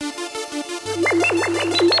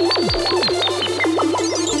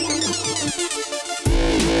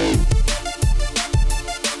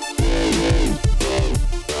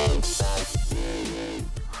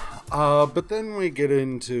But then we get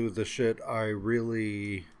into the shit I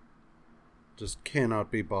really just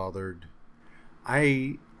cannot be bothered.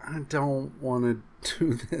 I don't want to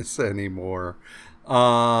do this anymore.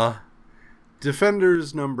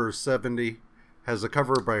 Defenders number 70 has a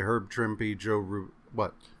cover by Herb Trimpe,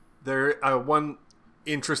 what? There, one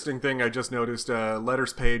interesting thing I just noticed,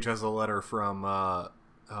 letters page has a letter from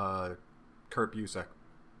Kurt Busiek.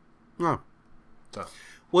 Oh. So.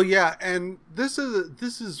 Well, yeah, and this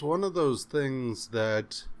is one of those things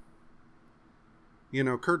that, you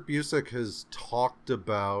know, Kurt Busiek has talked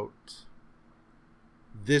about.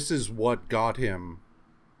 This is what got him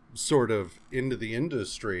sort of into the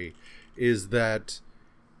industry, is that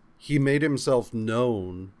he made himself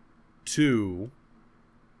known to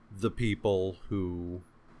the people who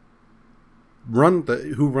run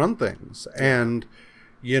things. And,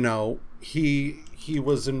 you know, he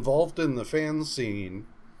was involved in the fan scene,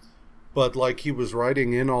 but like he was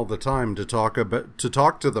writing in all the time to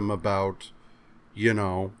talk to them about, you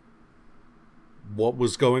know, what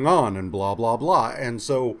was going on and blah blah blah. And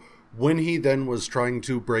so when he then was trying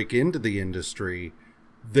to break into the industry,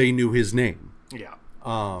 they knew his name. Yeah.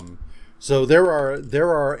 So there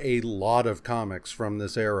are a lot of comics from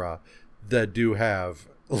this era that do have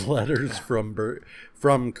letters from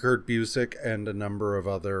Kurt Busiek and a number of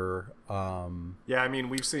other. Yeah, I mean,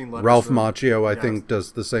 we've seen letters. Ralph Macchio, I think,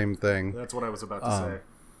 does the same thing. That's what I was about to say.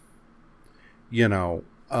 You know,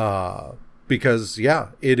 because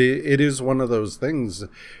it is one of those things.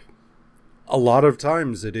 A lot of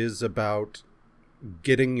times, it is about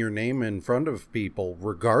getting your name in front of people,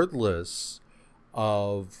 regardless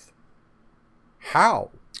of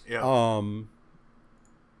how. Yeah.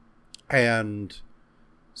 And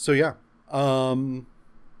so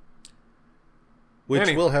which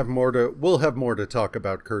anyway. we'll have more to talk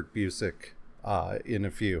about Kurt Busiek in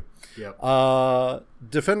a few. Yep.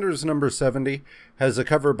 Defenders number 70 has a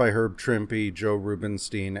cover by Herb Trimpe, Joe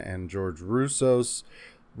Rubinstein, and George Roussos.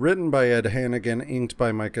 Written by Ed Hannigan, inked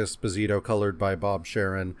by Mike Esposito, colored by Bob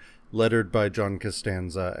Sharon, lettered by John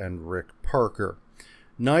Costanza and Rick Parker.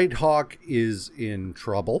 Nighthawk is in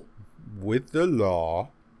trouble with the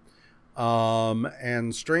law.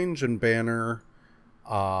 And Strange and Banner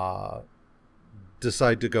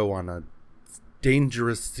decide to go on a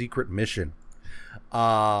dangerous secret mission.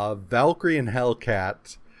 Valkyrie and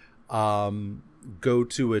Hellcat go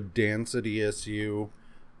to a dance at ESU,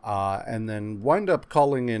 and then wind up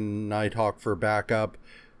calling in Nighthawk for backup.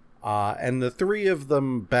 And the three of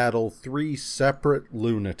them battle three separate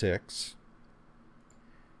lunatics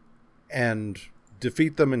and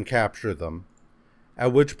defeat them and capture them.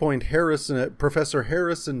 At which point Professor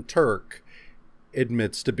Harrison Turk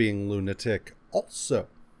admits to being lunatic also.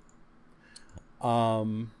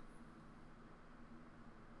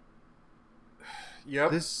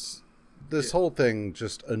 Yep. This whole thing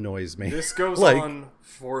just annoys me. This goes on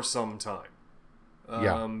for some time.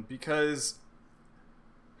 Because...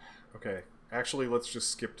 Okay, actually, let's just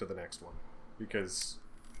skip to the next one. Because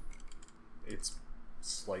it's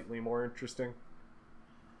slightly more interesting.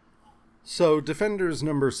 So, Defenders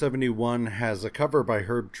number 71 has a cover by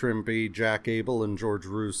Herb Trimpe, Jack Abel, and George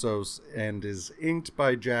Roussos, and is inked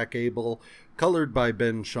by Jack Abel, colored by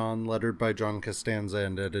Ben Shawn, lettered by John Costanza,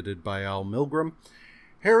 and edited by Al Milgram.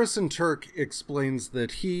 Harrison Turk explains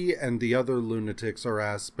that he and the other lunatics are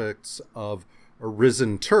aspects of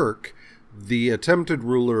Arisen Turk, the attempted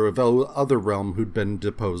ruler of Otherrealm who'd been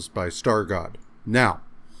deposed by Stargod. Now,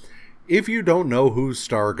 if you don't know who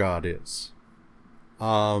Stargod is,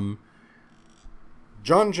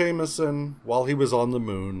 John Jameson, while he was on the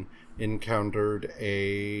moon, encountered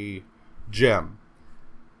a gem.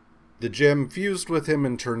 The gem fused with him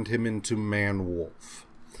and turned him into Man-Wolf.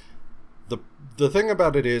 The thing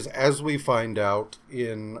about it is, as we find out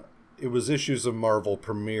it was issues of Marvel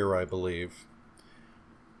Premiere, I believe,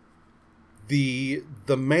 the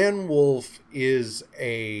Man-Wolf is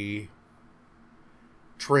a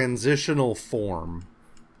transitional form,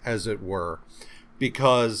 as it were,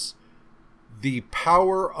 because the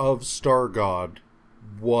power of Stargod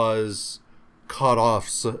was cut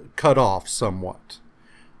off somewhat.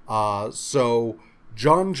 So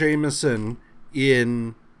John Jameson,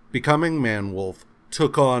 in becoming Man-Wolf,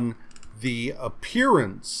 took on the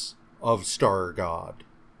appearance of Stargod,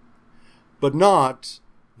 but not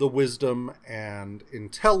the wisdom and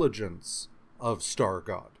intelligence of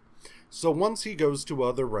Stargod. So once he goes to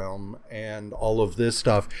Otherrealm and all of this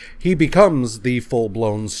stuff, he becomes the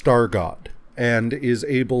full-blown Stargod and is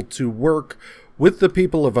able to work with the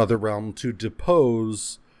people of Otherrealm to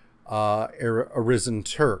depose Arisen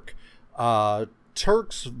Turk.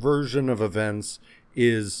 Turk's version of events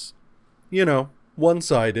is,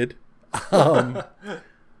 one-sided. Um,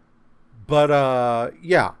 but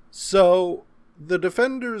yeah. So the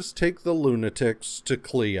Defenders take the lunatics to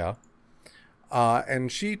Clea,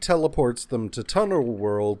 and she teleports them to Tunnel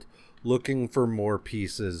World looking for more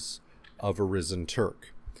pieces of Arisen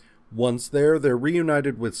Turk. Once there, they're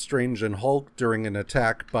reunited with Strange and Hulk during an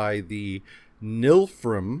attack by the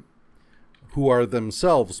Nilfrim, who are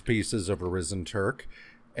themselves pieces of Arisen Turk,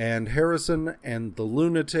 and Harrison and the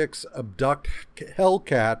lunatics abduct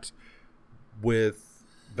Hellcat with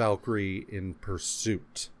Valkyrie in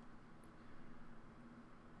pursuit.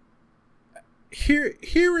 Here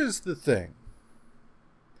is the thing.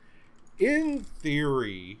 In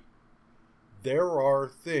theory, there are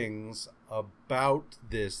things about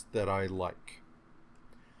this that I like.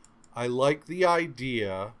 I like the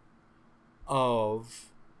idea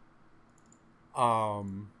of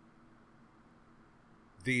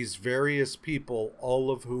these various people,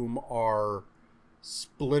 all of whom are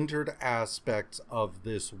splintered aspects of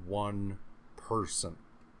this one person.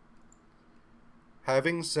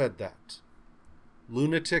 Having said that,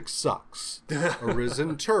 Lunatic sucks.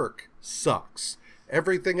 Arisen Turk sucks.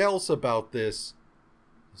 Everything else about this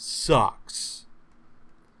sucks.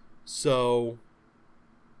 So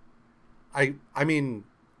I mean,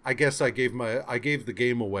 I guess I gave the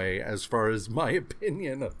game away as far as my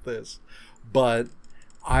opinion of this. But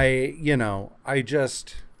I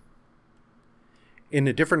just, in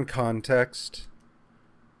a different context,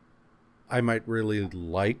 I might really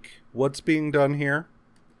like what's being done here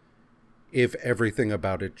if everything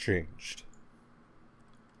about it changed.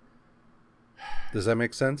 Does that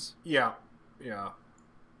make sense? Yeah.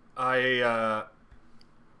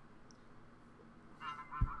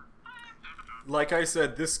 Like I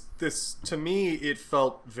said, this to me, it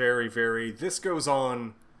felt very, very, this goes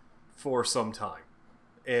on for some time.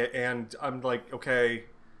 And I'm like, okay,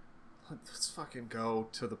 let's fucking go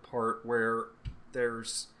to the part where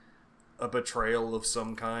there's a betrayal of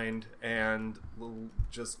some kind, and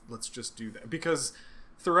let's just do that. Because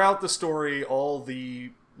throughout the story, all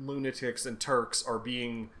the lunatics and Turks are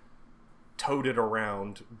being toted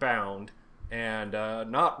around, bound, and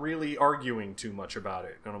not really arguing too much about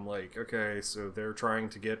it. And I'm like, okay, so they're trying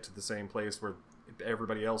to get to the same place where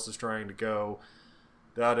everybody else is trying to go,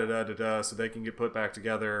 so they can get put back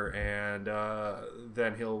together, and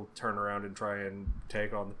then he'll turn around and try and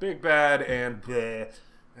take on the big bad, and bleh.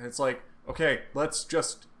 And it's like, okay, let's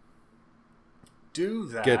just do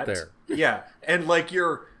that. Get there. Yeah, and like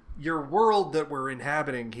your world that we're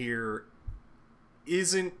inhabiting here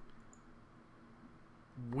isn't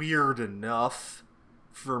weird enough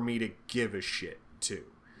for me to give a shit to.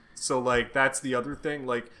 So like that's the other thing.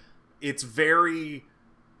 Like it's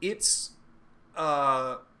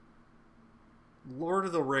Lord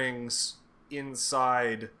of the Rings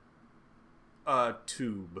inside a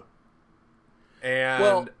tube. And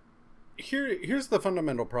well, here's the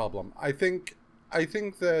fundamental problem. I think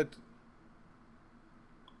that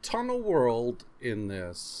Tunnel World in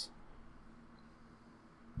this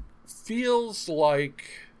feels like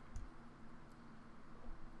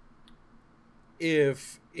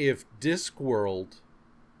if Discworld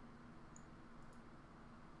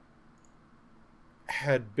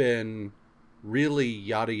had been really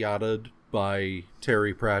yada yada'd by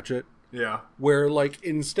Terry Pratchett. Yeah. Where, like,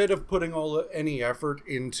 instead of putting any effort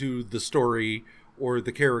into the story or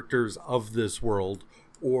the characters of this world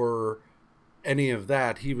or any of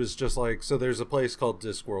that, he was just like, so there's a place called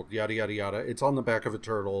Discworld, yada yada yada. It's on the back of a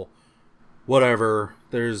turtle. Whatever.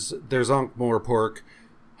 There's Ankh-Morpork.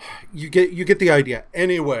 You get the idea.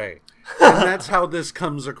 Anyway, and that's how this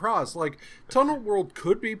comes across. Like, Tunnel World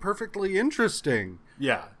could be perfectly interesting.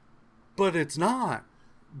 Yeah. But it's not.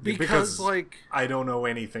 Because like, I don't know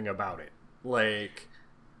anything about it. Like,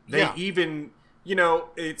 they even,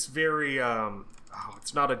 it's very,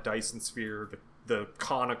 it's not a Dyson sphere, the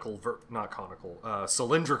conical,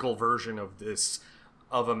 cylindrical version of this,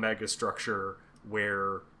 of a megastructure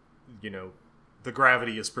where, the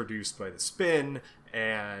gravity is produced by the spin,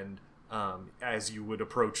 and as you would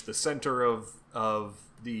approach the center of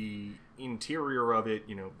the interior of it,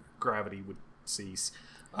 gravity would cease.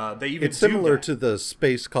 It's similar to the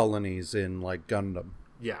space colonies in like Gundam.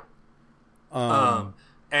 Yeah.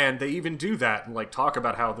 And they even do that and like talk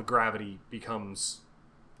about how the gravity becomes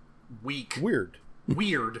weird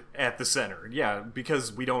at the center. Yeah,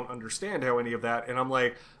 because we don't understand how any of that. And I'm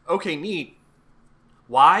like, okay, neat.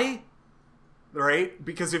 Why? Right?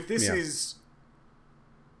 Because if this is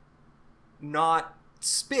not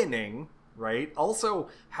spinning, right? Also,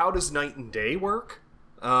 how does night and day work?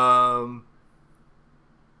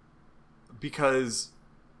 Because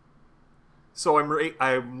So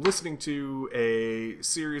I'm listening to a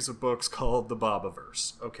series of books called the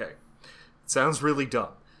Bobaverse. Okay. It sounds really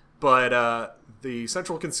dumb. But the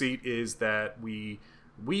central conceit is that we,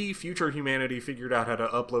 future humanity, figured out how to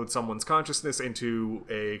upload someone's consciousness into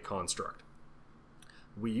a construct.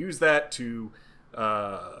 We use that to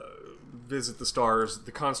visit the stars.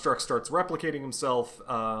 The construct starts replicating himself,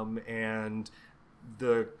 and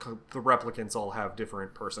the replicants all have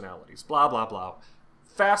different personalities. Blah, blah, blah.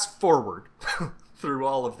 Fast forward through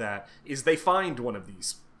all of that is they find one of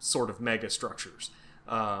these sort of mega structures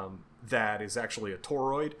that is actually a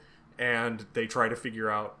toroid, and they try to figure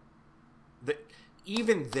out that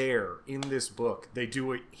even there in this book they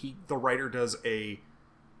do it. The writer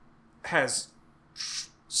has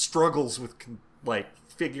struggles with like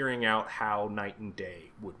figuring out how night and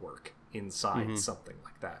day would work inside something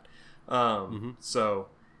like that. So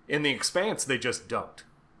in The Expanse they just don't,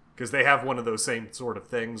 because they have one of those same sort of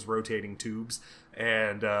things, rotating tubes,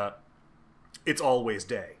 and it's always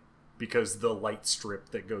day because the light strip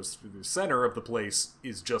that goes through the center of the place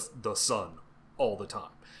is just the sun all the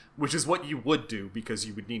time, which is what you would do because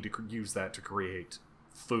you would need to use that to create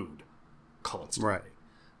food constantly. Right.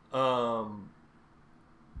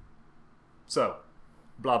 So,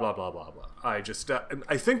 blah, blah, blah, blah, blah. I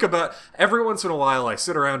think about, every once in a while I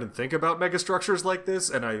sit around and think about megastructures like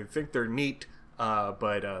this, and I think they're neat,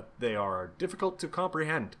 but they are difficult to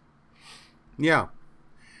comprehend. Yeah.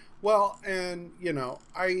 Well, and,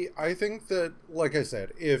 I think that, like I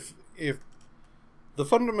said, if the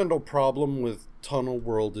fundamental problem with Tunnel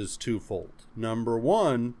World is twofold. Number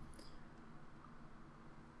one,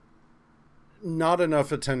 not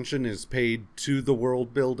enough attention is paid to the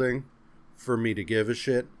world building for me to give a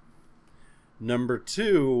shit. Number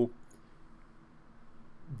two,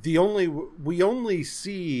 we only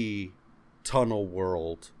see Tunnel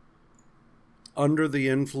World under the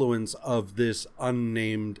influence of this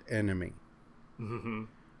unnamed enemy. Mm-hmm.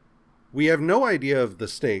 We have no idea of the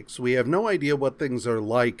stakes. We have no idea what things are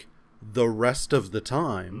like the rest of the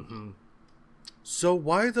time. Mm-hmm. So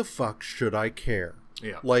why the fuck should I care?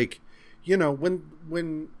 Yeah. Like,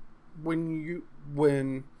 when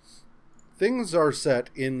things are set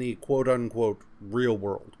in the quote-unquote real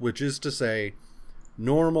world, which is to say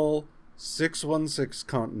normal 616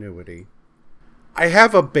 continuity, I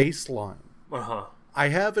have a baseline. Uh-huh. I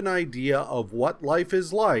have an idea of what life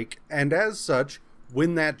is like, and as such,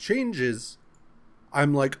 when that changes,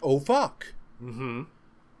 I'm like, oh fuck. Mm-hmm.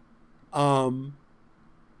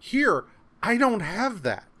 Here, I don't have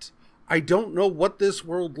that. I don't know what this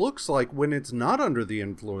world looks like when it's not under the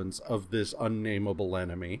influence of this unnameable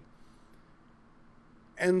enemy.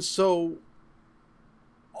 And so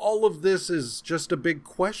all of this is just a big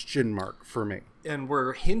question mark for me. And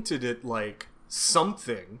we're hinted at like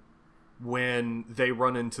something when they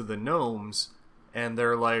run into the gnomes and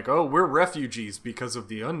they're like, oh, we're refugees because of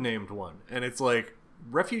the unnamed one. And it's like,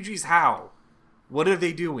 refugees how? What are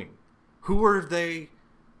they doing? Who are they?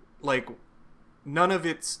 Like, none of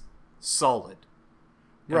it's solid.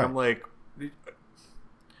 And right. I'm like,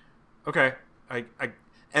 okay.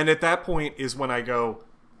 And at that point is when I go,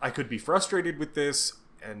 I could be frustrated with this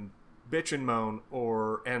and bitch and moan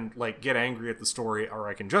and like get angry at the story, or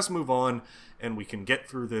I can just move on and we can get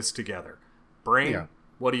through this together. Brain,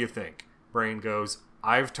 What do you think? Brain goes,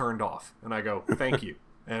 I've turned off. And I go, thank you.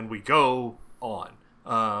 And we go on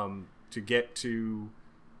to get to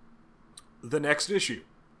the next issue.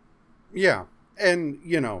 Yeah. And,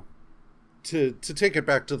 to take it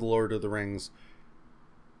back to the Lord of the Rings,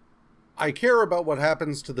 I care about what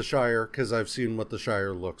happens to the Shire because I've seen what the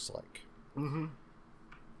Shire looks like. Mm-hmm.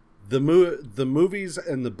 The movies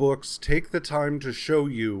and the books take the time to show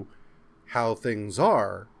you how things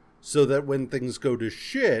are, so that when things go to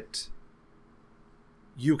shit,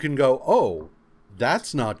 you can go, oh,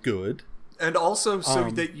 that's not good. And also so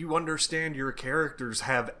that you understand your characters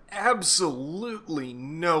have absolutely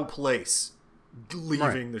no place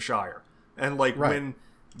leaving the Shire. And like when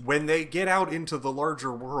they get out into the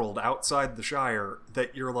larger world outside the Shire,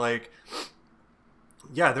 that you're like,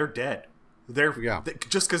 yeah, they're dead.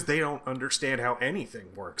 Just because they don't understand how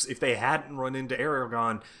anything works. If they hadn't run into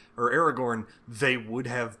Aragorn, they would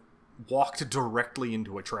have walked directly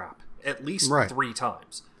into a trap at least 3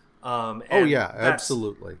 times.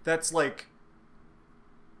 Absolutely. That's like,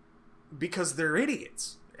 because they're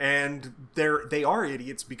idiots, and they are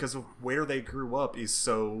idiots because of where they grew up is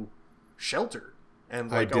so sheltered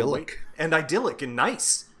and like idyllic and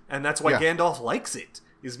nice, and that's why Gandalf likes it,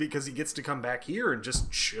 is because he gets to come back here and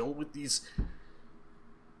just chill with these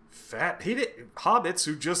fat hobbits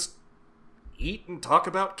who just eat and talk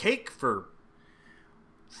about cake for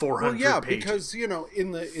 400 Well, yeah, pages. because,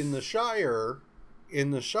 in the Shire,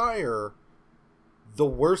 the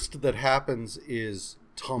worst that happens is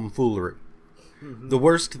tomfoolery. Mm-hmm. The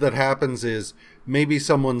worst that happens is maybe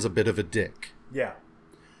someone's a bit of a dick. Yeah.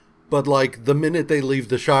 But, like, the minute they leave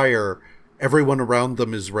the Shire, everyone around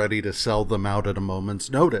them is ready to sell them out at a moment's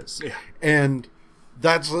notice. Yeah. And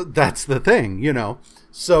that's the thing,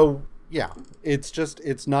 So, yeah,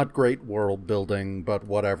 it's not great world building, but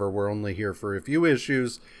whatever. We're only here for a few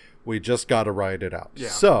issues. We just got to ride it out. Yeah.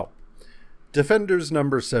 So, Defenders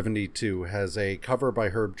number 72 has a cover by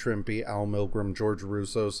Herb Trimpe, Al Milgrom, George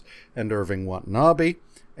Roussos, and Irving Watanabe,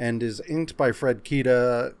 and is inked by Fred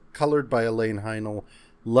Kita, colored by Elaine Heinel,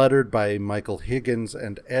 lettered by Michael Higgins,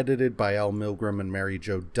 and edited by Al Milgrom and Mary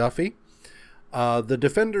Jo Duffy. The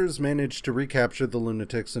Defenders manage to recapture the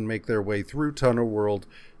lunatics and make their way through Tunnel World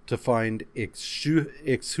to find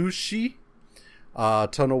Ixhushi,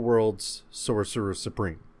 Tunnel World's Sorcerer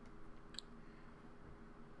Supreme.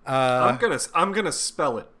 I'm gonna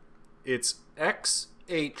spell it. It's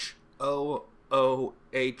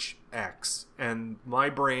XHOOHX, and my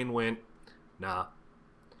brain went, nah.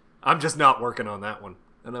 I'm just not working on that one.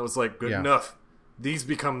 And I was like, good enough. These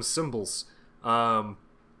become symbols.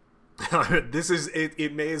 This is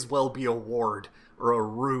it may as well be a ward or a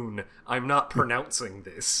rune. I'm not pronouncing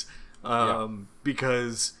this.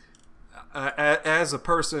 Because as a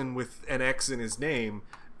person with an X in his name,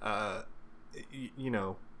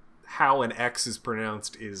 how an X is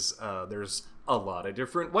pronounced is there's a lot of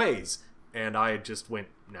different ways, and I just went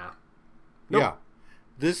nah. Nope. Yeah,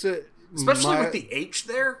 this especially with the H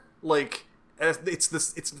there, like it's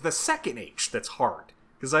the second H that's hard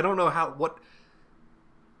because I don't know what.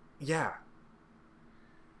 Yeah,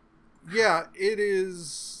 it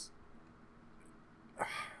is.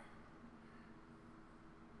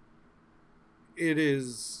 It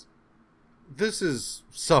is. This is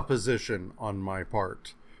supposition on my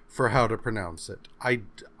part for how to pronounce it. I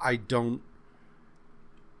don't...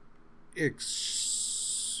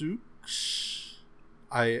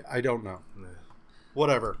 I don't know.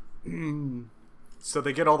 Whatever. So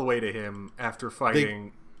they get all the way to him after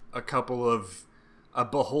fighting a couple of a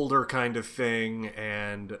beholder kind of thing,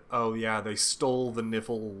 and they stole the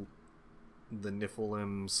Niphilims.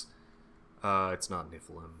 It's not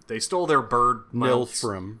Niflheim. They stole their bird mounts.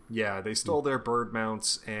 Nilfrim. Yeah, they stole their bird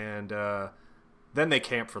mounts, and then they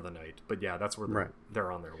camp for the night. But yeah, that's where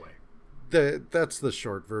they're on their way. That's the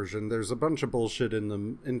short version. There's a bunch of bullshit in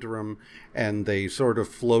the interim, and they sort of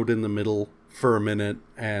float in the middle for a minute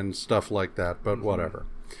and stuff like that, but whatever.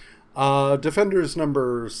 Defenders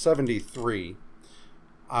number 73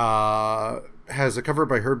 has a cover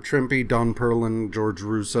by Herb Trimpe, Don Perlin, George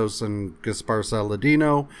Roussos, and Gaspar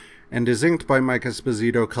Saladino, and is inked by Mike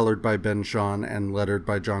Esposito, colored by Ben Shawn, and lettered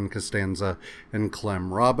by John Costanza and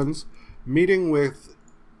Clem Robbins. Meeting with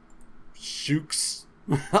Shooks.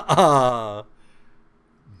 The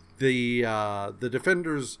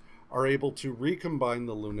Defenders are able to recombine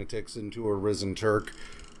the lunatics into a risen Turk,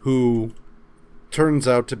 who turns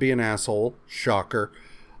out to be an asshole, shocker,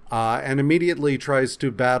 and immediately tries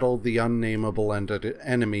to battle the unnameable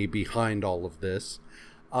enemy behind all of this.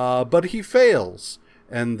 But he fails,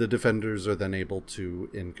 and the Defenders are then able to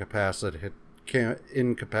incapacitate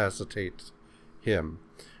him.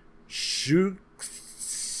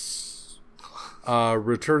 Shooks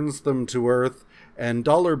returns them to Earth, and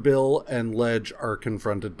Dollar Bill and Ledge are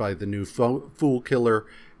confronted by the new Fool Killer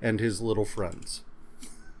and his little friends.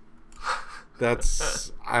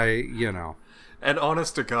 That's, And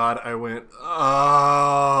honest to God, I went,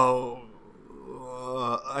 oh.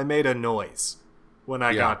 I made a noise when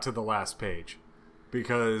I got to the last page.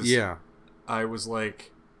 Because I was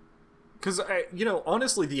like... Because,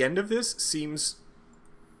 honestly, the end of this seems...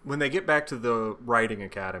 When they get back to the writing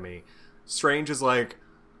academy, Strange is like,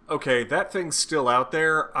 okay, that thing's still out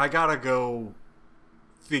there. I gotta go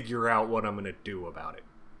figure out what I'm gonna do about it.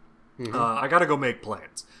 Mm-hmm. I gotta go make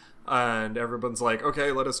plans. And everyone's like,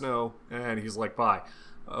 okay, let us know. And he's like, bye.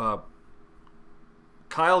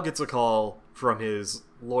 Kyle gets a call from his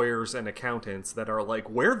lawyers and accountants that are like,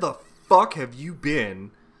 where the fuck have you been?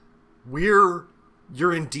 You're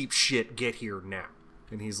in deep shit. Get here now.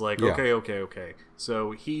 And he's like, okay.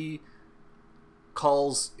 So he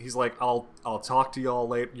calls. He's like, I'll talk to y'all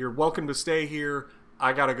later. You're welcome to stay here.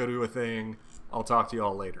 I gotta go do a thing. I'll talk to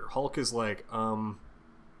y'all later. Hulk is like, I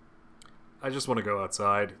just want to go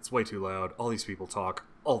outside. It's way too loud. All these people talk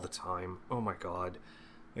all the time. Oh my god.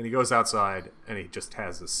 And he goes outside and he just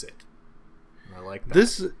has a sit. And I like that.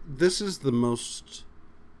 This is the most...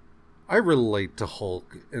 I relate to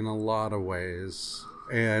Hulk in a lot of ways.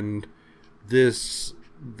 And this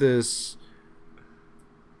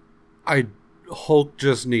I Hulk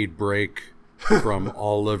just need break from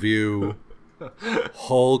all of you.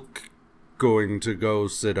 Hulk going to go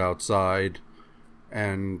sit outside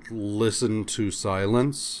and listen to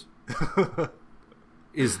silence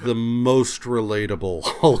is the most relatable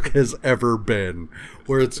Hulk has ever been.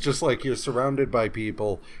 Where it's just like you're surrounded by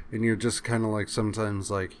people and you're just kind of like sometimes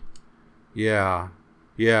like, yeah,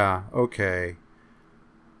 okay.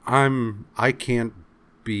 I can't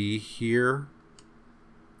be here.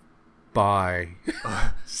 Bye.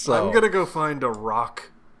 So I'm gonna go find a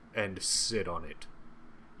rock and sit on it.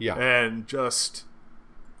 Yeah. And just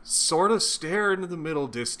sort of stare into the middle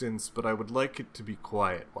distance, but I would like it to be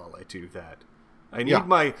quiet while I do that. I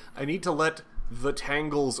need to let the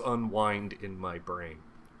tangles unwind in my brain.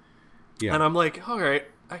 Yeah. And I'm like, all right,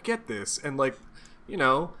 I get this. And like, you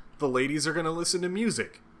know, the ladies are gonna listen to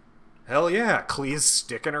music. Hell yeah, Clee's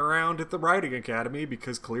sticking around at the writing academy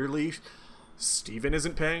because clearly Steven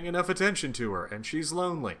isn't paying enough attention to her, and she's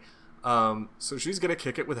lonely. So she's gonna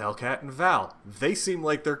kick it with Hellcat and Val. They seem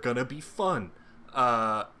like they're gonna be fun.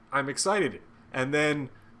 I'm excited. And then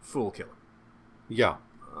Fool Killer. Yeah.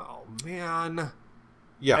 Oh, man.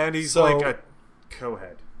 Yeah. And he's like a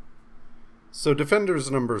co-head. So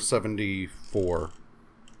Defenders number 74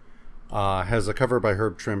 has a cover by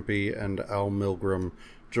Herb Trimpe and Al Milgrom,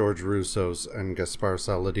 George Russos, and Gaspar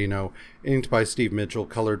Saladino, inked by Steve Mitchell,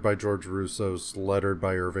 colored by George Russos, lettered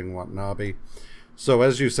by Irving Watanabe. So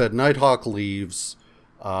as you said, Nighthawk leaves,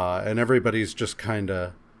 and everybody's just kind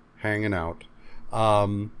of hanging out.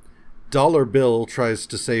 Dollar Bill tries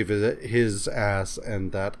to save his ass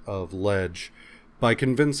and that of Ledge by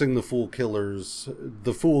convincing the Fool Killer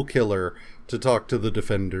to talk to the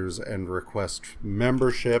Defenders and request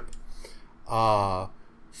membership.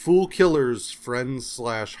 Fool Killer's friends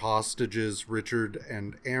 / hostages, Richard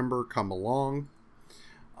and Amber, come along.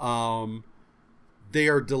 They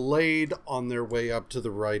are delayed on their way up to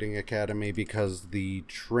the Writing Academy because the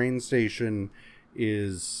train station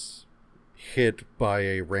is hit by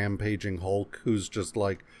a rampaging Hulk who's just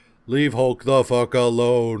like, leave Hulk the fuck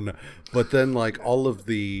alone. But then like all of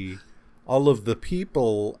the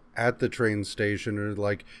people at the train station are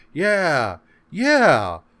like, yeah,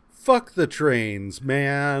 fuck the trains,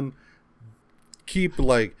 man. Keep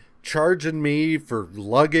like charging me for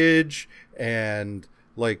luggage and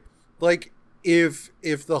like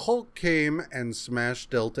if the Hulk came and smashed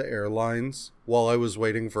Delta Airlines while I was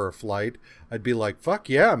waiting for a flight, I'd be like, fuck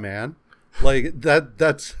yeah, man. Like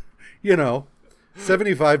that's, you know,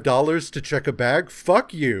 $75 to check a bag.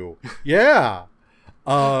 Fuck you. Yeah.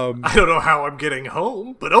 I don't know how I'm getting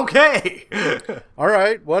home, but okay. All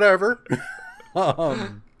right, whatever.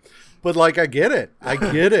 But like, I get it.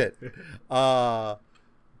 But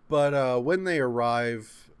when they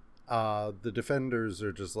arrive, the Defenders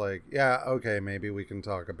are just like, yeah, okay, maybe we can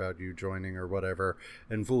talk about you joining or whatever.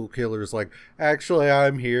 And Fool Killer's like, actually,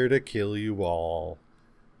 I'm here to kill you all.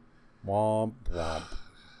 Womp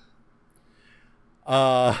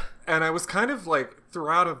womp. And I was kind of like,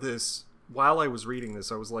 throughout of this, while I was reading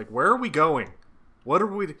this, I was like, where are we going? What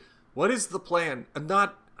is the plan?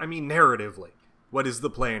 Narratively, what is the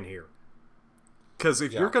plan here? Because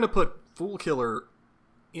if you're going to put Fool Killer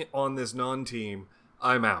on this non-team,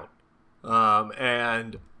 I'm out.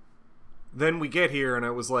 And then we get here, and I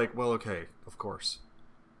was like, well, okay, of course.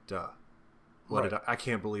 Duh. I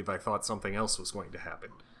can't believe I thought something else was going to happen.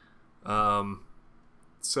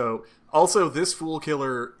 So, also, this Fool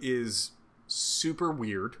Killer is super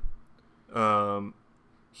weird.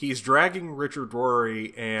 He's dragging Richard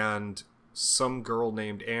Rory and some girl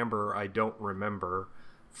named Amber, I don't remember,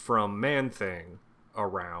 from Man-Thing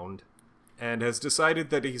around, and has decided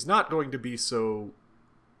that he's not going to be so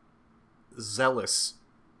zealotous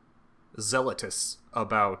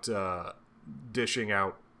about dishing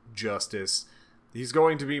out justice. He's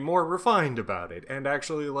going to be more refined about it. And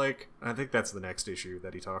actually, like, I think that's the next issue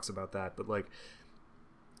that he talks about that. But, like,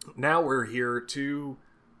 now we're here to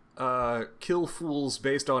kill fools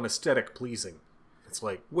based on aesthetic pleasing. It's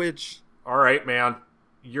like, which, all right, man.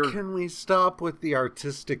 Can we stop with the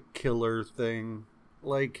artistic killer thing?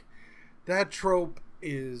 Like, that trope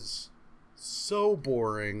is so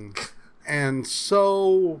boring and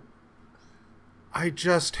so... I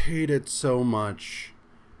just hate it so much.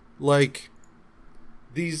 Like,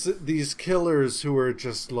 these killers who are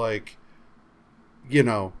just like, you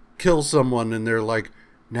know, kill someone and they're like,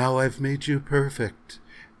 now I've made you perfect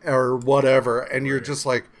or whatever, and you're just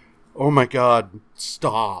like, oh my god,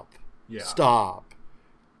 stop. Yeah. Stop.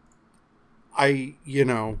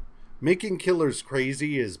 Making killers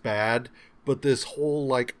crazy is bad, but this whole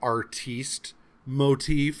like artiste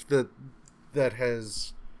motif that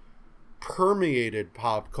has permeated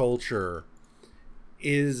pop culture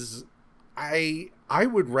is I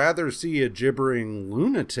would rather see a gibbering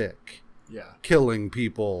lunatic killing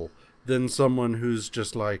people than someone who's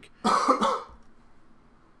just like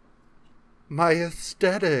my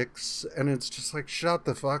aesthetics, and it's just like, shut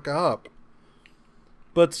the fuck up.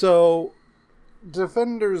 But so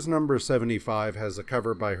Defenders number 75 has a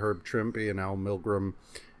cover by Herb Trimpe and Al Milgrom,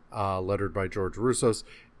 lettered by George Roussos,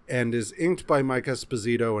 and is inked by Mike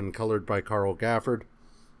Esposito and colored by Carl Gafford.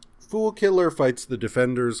 Fool Killer fights the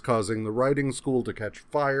Defenders, causing the writing school to catch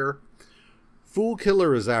fire. Fool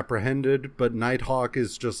Killer is apprehended, but Nighthawk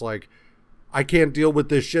is just like, I can't deal with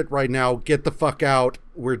this shit right now. Get the fuck out.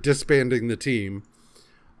 We're disbanding the team.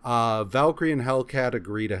 Valkyrie and Hellcat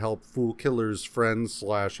agree to help Fool Killer's friends /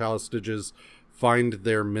 hostages find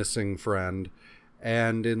their missing friend.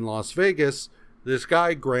 And in Las Vegas, this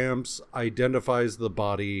guy, Gramps, identifies the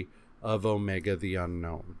body of Omega the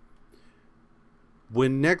Unknown.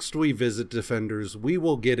 When next we visit Defenders, we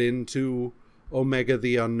will get into Omega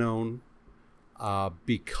the Unknown,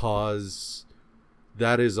 because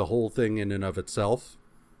that is a whole thing in and of itself.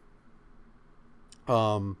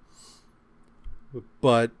 But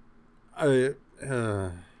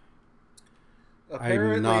I'm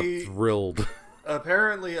not thrilled.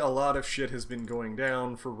 Apparently, a lot of shit has been going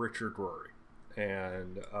down for Richard Rory.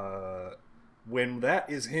 And when that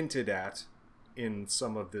is hinted at in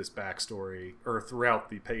some of this backstory, or throughout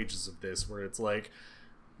the pages of this, where it's like,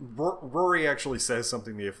 Rory actually says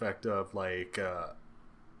something to the effect of, like,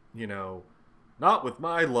 not with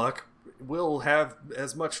my luck, we'll have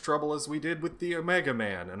as much trouble as we did with the Omega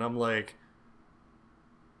Man. And I'm like,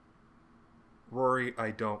 Rory, I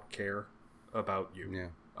don't care about you. Yeah.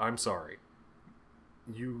 I'm sorry.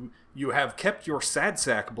 You have kept your sad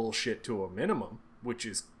sack bullshit to a minimum, which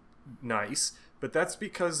is nice, but that's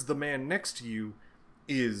because the man next to you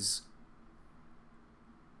is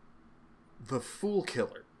the Fool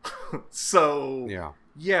Killer. So,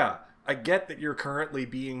 yeah, I get that you're currently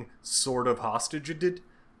being sort of hostaged,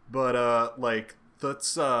 but,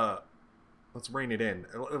 let's rein it in.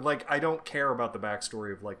 Like, I don't care about the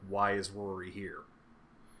backstory of, like, why is Rory here?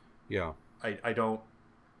 Yeah. I don't...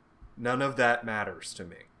 None of that matters to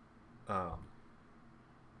me.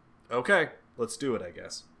 Okay, let's do it, I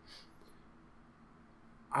guess.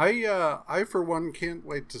 I for one can't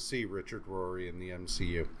wait to see Richard Rory in the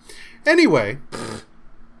MCU. Anyway,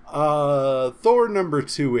 Thor number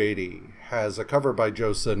 280 has a cover by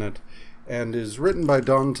Joe Sinnott and is written by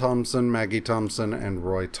Don Thompson, Maggie Thompson, and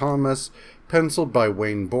Roy Thomas, penciled by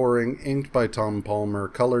Wayne Boring, inked by Tom Palmer,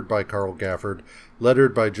 colored by Carl Gafford,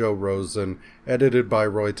 lettered by Joe Rosen, edited by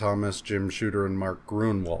Roy Thomas, Jim Shooter, and Mark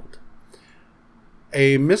Grunwald.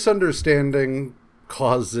 A misunderstanding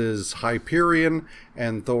causes Hyperion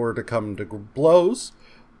and Thor to come to blows,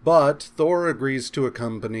 but Thor agrees to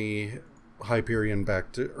accompany Hyperion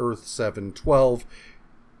back to Earth 712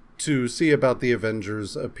 to see about the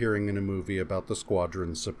Avengers appearing in a movie about the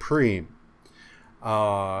Squadron Supreme.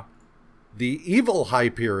 The evil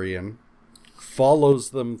Hyperion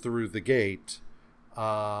follows them through the gate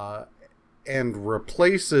and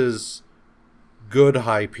replaces good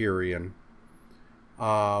Hyperion,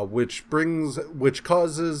 which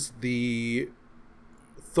causes the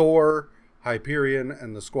Thor, Hyperion,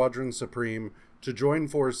 and the Squadron Supreme to join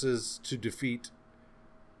forces to defeat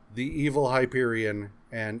the evil Hyperion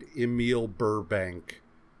and Emil Burbank,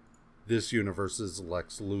 this universe's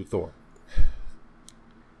Lex Luthor.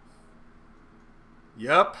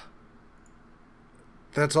 Yep.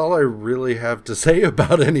 That's all I really have to say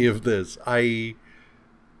about any of this.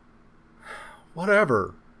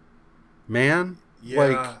 Whatever. Man.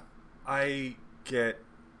 Yeah, I get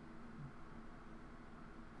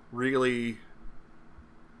really,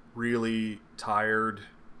 really tired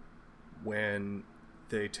when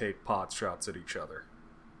they take pot shots at each other.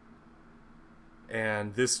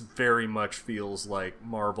 And this very much feels like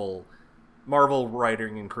Marvel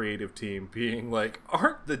writing and creative team being like,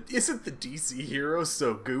 isn't the DC heroes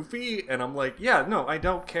so goofy? And I'm like, yeah, no, I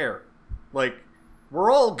don't care. Like,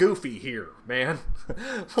 we're all goofy here, man.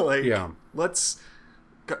 Like, yeah. Let's...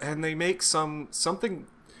 And they make something...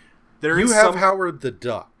 You have Howard the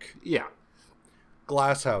Duck. Yeah.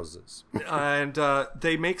 Glass houses. And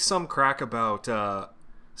they make some crack about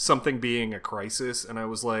something being a crisis, and I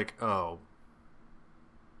was like, oh...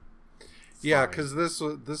 Yeah, because this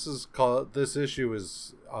issue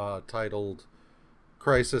is titled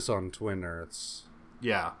 "Crisis on Twin Earths."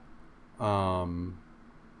 Yeah.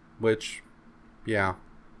 Which, yeah.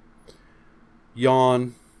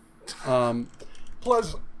 Yawn.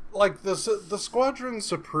 Plus, like the Squadron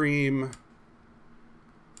Supreme.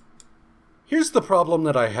 Here's the problem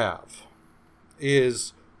that I have.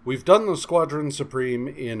 is we've done the Squadron Supreme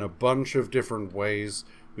in a bunch of different ways.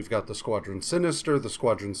 We've got the Squadron Sinister, the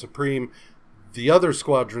Squadron Supreme, the other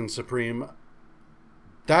Squadron Supreme,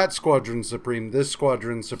 that Squadron Supreme, this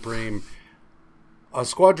Squadron Supreme, a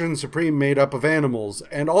Squadron Supreme made up of animals,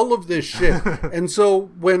 and all of this shit. And so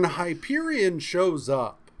when Hyperion shows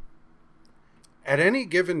up, at any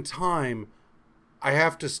given time, I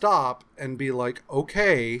have to stop and be like,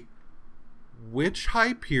 okay, which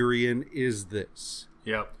Hyperion is this?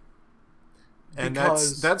 Yep. And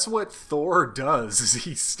that's what Thor does, is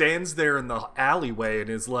he stands there in the alleyway and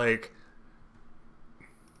is like,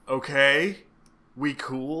 okay, we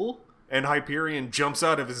cool? And Hyperion jumps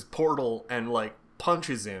out of his portal and, like,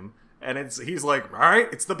 punches him. And he's like, all right,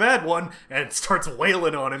 it's the bad one, and starts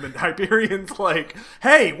wailing on him. And Hyperion's like,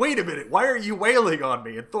 hey, wait a minute, why are you wailing on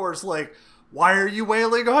me? And Thor's like, why are you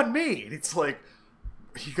wailing on me? And it's like,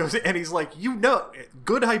 he goes, and he's like, you know,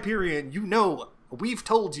 good Hyperion, you know, we've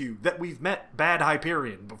told you that we've met bad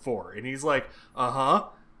Hyperion before. And he's like, uh-huh,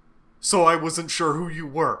 so I wasn't sure who you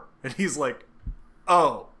were. And he's like,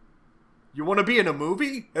 oh, you want to be in a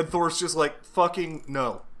movie? And Thor's just like, fucking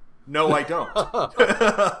no. No, I don't.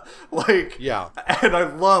 Like, yeah. And I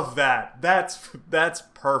love that. That's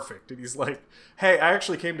perfect. And he's like, hey, I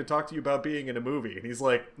actually came to talk to you about being in a movie. And he's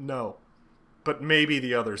like, no, but maybe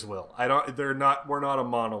the others will. We're not a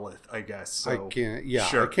monolith, I guess. So,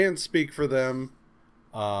 I can't speak for them.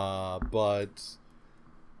 But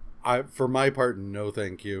for my part, no,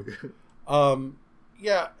 thank you.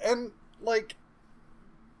 Yeah. And like,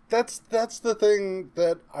 that's the thing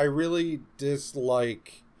that I really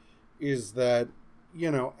dislike, is that, you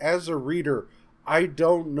know, as a reader, I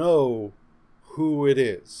don't know who it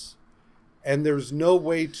is. And there's no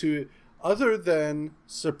way to, other than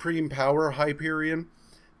Supreme Power Hyperion,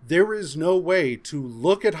 there is no way to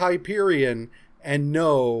look at Hyperion and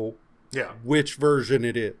know which version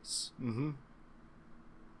it is. Mm-hmm.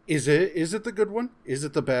 Is it the good one? Is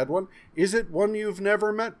it the bad one? Is it one you've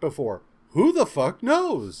never met before? Who the fuck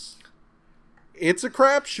knows? It's a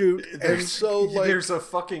crapshoot. And so, like, there's a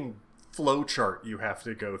fucking flow chart you have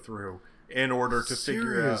to go through in order to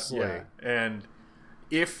figure out. Yeah. And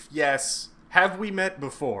if yes, have we met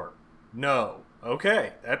before? No.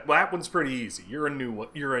 Okay, that one's pretty easy. You're a new one.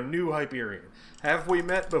 You're a new Hyperion. Have we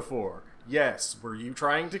met before? Yes. Were you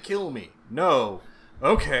trying to kill me? No.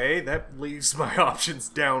 Okay, that leaves my options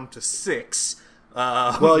down to 6.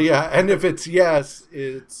 Well, yeah, and if it's yes,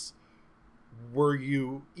 it's, were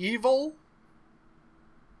you evil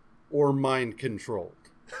or mind controlled?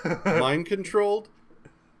 Mind controlled?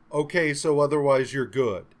 Okay, so otherwise you're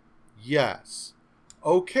good. Yes.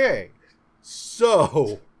 Okay,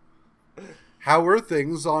 so how are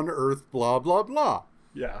things on Earth? Blah, blah, blah.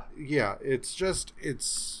 Yeah. Yeah, it's just,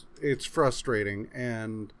 it's frustrating,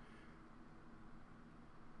 and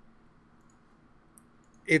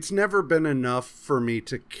it's never been enough for me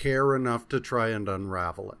to care enough to try and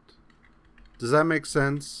unravel it. Does that make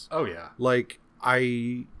sense? Oh, yeah. Like,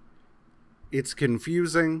 it's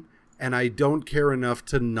confusing, and I don't care enough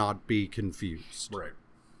to not be confused. Right.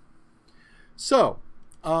 So,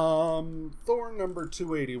 Thor number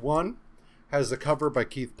 281 has a cover by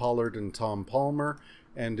Keith Pollard and Tom Palmer,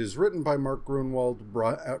 and is written by Mark Grunwald,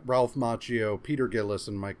 Ralph Macchio, Peter Gillis,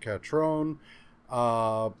 and Mike Catrone.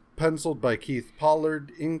 Penciled by Keith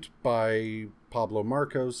Pollard, inked by Pablo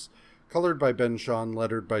Marcos, colored by Ben Shawn,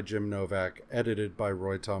 lettered by Jim Novak, edited by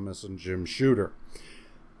Roy Thomas and Jim Shooter.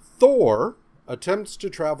 Thor attempts to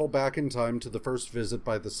travel back in time to the first visit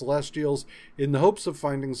by the Celestials in the hopes of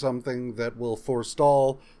finding something that will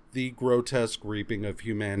forestall the grotesque reaping of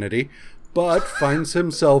humanity, but finds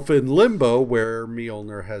himself in limbo where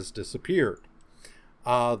Mjolnir has disappeared.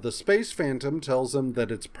 The Space Phantom tells him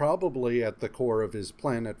that it's probably at the core of his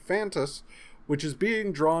planet Phantus, which is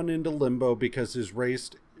being drawn into limbo because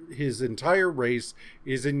his entire race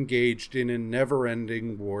is engaged in a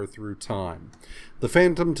never-ending war through time. The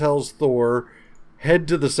Phantom tells Thor, head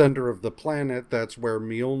to the center of the planet, that's where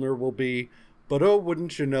Mjolnir will be, but oh,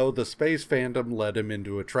 wouldn't you know, the Space Phantom led him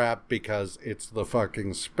into a trap because it's the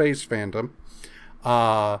fucking Space Phantom.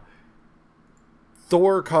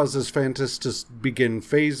 Thor causes Phantus to begin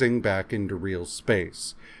phasing back into real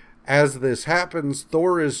space. As this happens,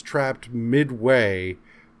 Thor is trapped midway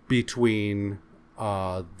between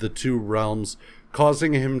the two realms,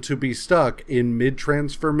 causing him to be stuck in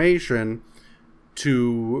mid-transformation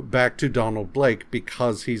back to Donald Blake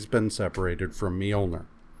because he's been separated from Mjolnir.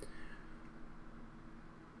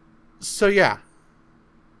 So yeah.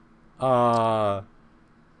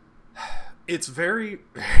 It's very,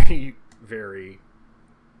 very, very...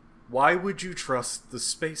 Why would you trust the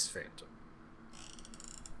Space Phantom?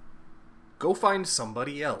 go find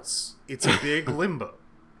somebody else. It's a big limbo,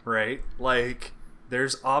 right? Like,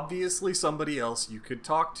 there's obviously somebody else you could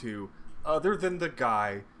talk to other than the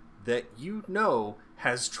guy that you know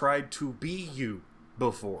has tried to be you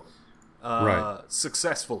before. Right.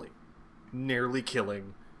 Successfully. Nearly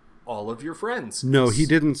killing all of your friends. No, he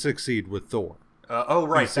didn't succeed with Thor.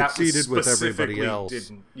 Right. He succeeded with everybody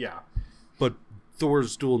else. Yeah. But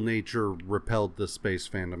Thor's dual nature repelled the space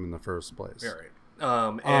fandom in the first place. All right.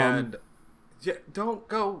 And yeah, don't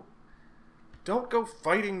go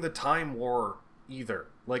fighting the time war either.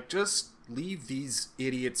 Like, just leave these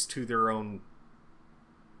idiots to their own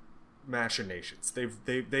machinations.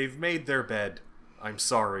 They've made their bed. I'm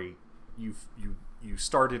sorry. You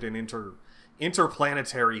started an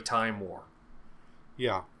interplanetary time war.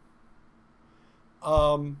 Yeah.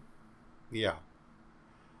 Yeah.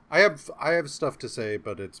 I have stuff to say,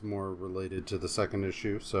 but it's more related to the second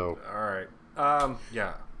issue, so. All right.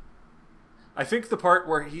 Yeah. I think the part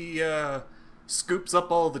where he scoops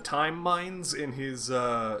up all the time mines in his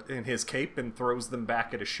cape and throws them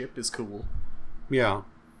back at a ship is cool. Yeah.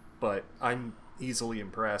 But I'm easily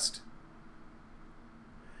impressed.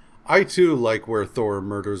 I too like where Thor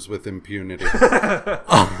murders with impunity.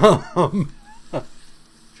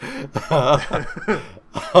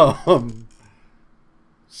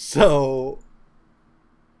 So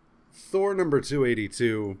Thor number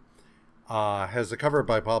 282 has a cover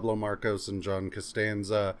by Pablo Marcos and John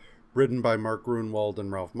Costanza, written by Mark Grunwald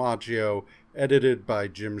and Ralph Macchio, edited by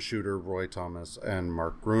Jim Shooter, Roy Thomas, and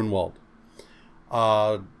Mark Grunwald.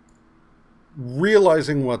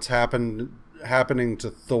 Realizing what's happening to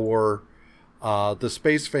Thor, the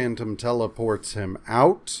Space Phantom teleports him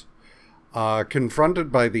out.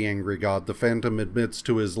 Confronted by the angry god, the Phantom admits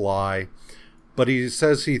to his lie, but he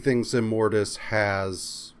says he thinks Immortus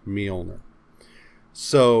has Mjolnir.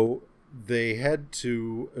 So they head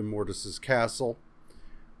to Immortus's castle.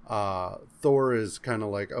 Thor is kind of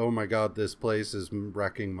like, oh my god, this place is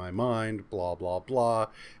wrecking my mind, blah, blah, blah.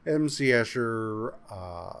 MC Escher,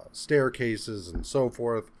 staircases, and so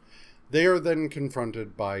forth. They are then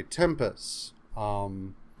confronted by Tempest,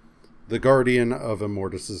 the guardian of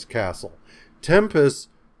Immortus's castle. Tempest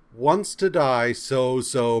wants to die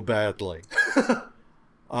so badly.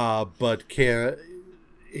 But can't.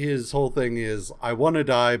 His whole thing is, I want to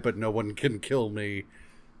die, but no one can kill me.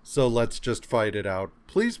 So let's just fight it out.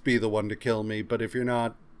 Please be the one to kill me, but if you're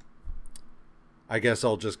not, I guess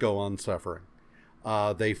I'll just go on suffering.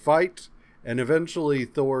 They fight, and eventually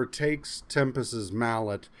Thor takes Tempest's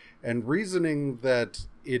mallet, and reasoning that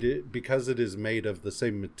because it is made of the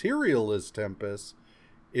same material as Tempest,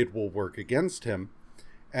 it will work against him.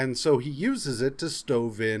 And so he uses it to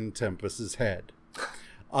stove in Tempest's head.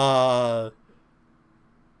 So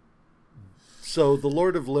the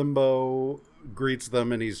Lord of Limbo greets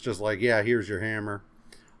them, and he's just like, yeah, here's your hammer.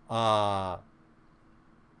 I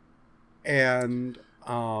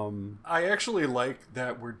actually like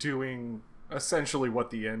that we're doing essentially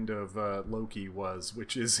what the end of Loki was,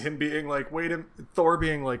 which is him being like, Thor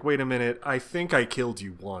being like, wait a minute, I think I killed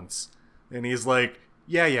you once. And he's like,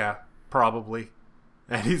 yeah, probably.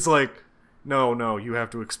 And he's like, no, you have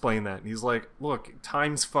to explain that. And he's like, look,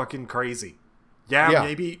 time's fucking crazy.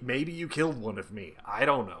 Yeah. Maybe you killed one of me. I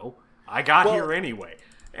don't know. I got here anyway.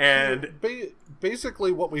 And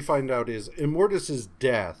basically what we find out is Immortus's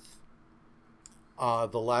death,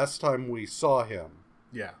 the last time we saw him,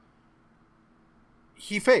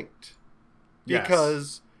 he faked. Yes.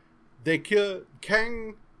 Because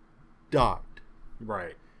Kang died.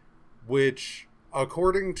 Right. Which,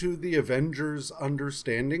 according to the Avengers'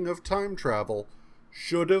 understanding of time travel,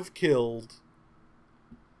 should have killed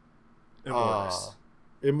Immortus.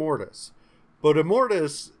 But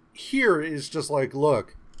Immortus here is just like,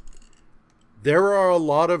 look, there are a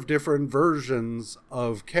lot of different versions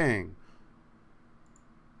of Kang.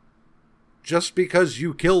 Just because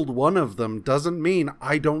you killed one of them doesn't mean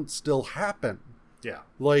I don't still happen. Yeah.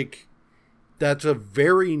 Like, that's a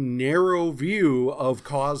very narrow view of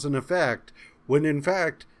cause and effect, when in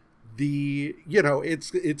fact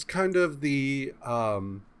it's kind of the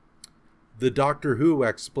Doctor Who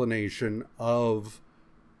explanation of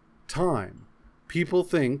time. People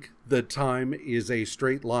think that time is a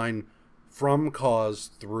straight line from cause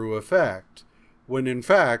through effect, when in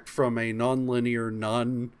fact, from a non-linear,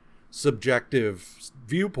 non-subjective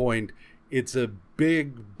viewpoint, it's a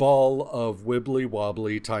big ball of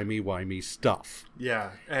wibbly-wobbly, timey-wimey stuff.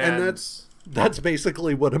 Yeah. And that's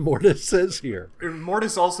basically what Immortus says here.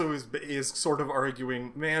 Immortus also is sort of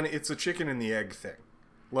arguing, man, it's a chicken and the egg thing.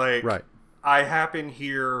 Like, right. I happen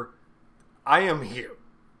here, I am here.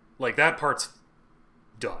 Like, that part's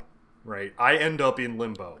done, right? I end up in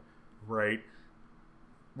limbo. right?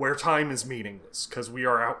 Where time is meaningless because we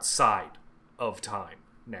are outside of time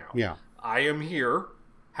now. Yeah. I am here.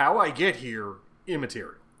 How I get here,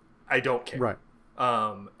 immaterial. I don't care. Right.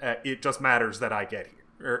 It just matters that I get here.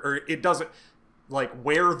 Or it doesn't, like,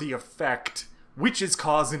 where the effect, which is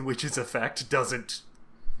cause and which is effect, doesn't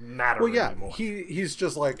matter anymore. He's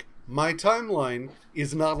just like, my timeline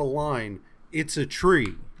is not a line, it's a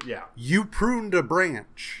tree. Yeah. You pruned a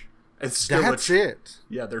branch. It's still That's it.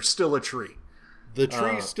 Yeah, there's still a tree. The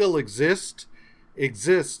tree still exists,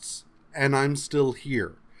 and I'm still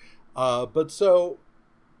here. But so,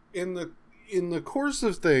 in the course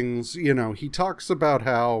of things, he talks about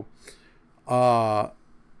how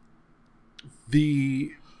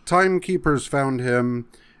the timekeepers found him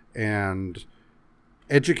and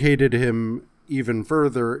educated him even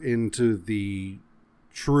further into the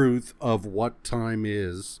truth of what time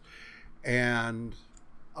is, and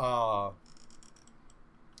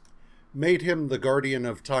made him the guardian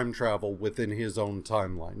of time travel within his own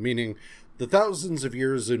timeline, meaning the thousands of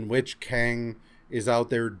years in which Kang is out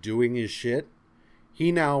there doing his shit,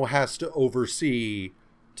 he now has to oversee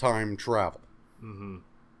time travel,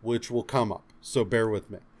 which will come up, so bear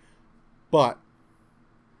with me. But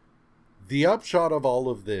the upshot of all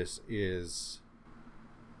of this is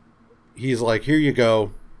he's like, here you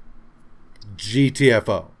go,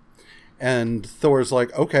 GTFO. And Thor's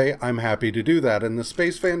like, okay, I'm happy to do that. And the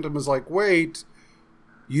Space Phantom is like, wait,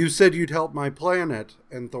 you said you'd help my planet.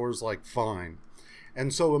 And Thor's like, fine.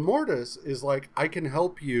 And so Immortus is like, I can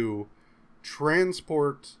help you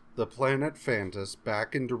transport the planet Phantus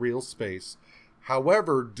back into real space.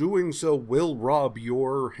 However, doing so will rob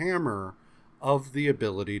your hammer of the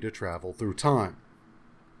ability to travel through time.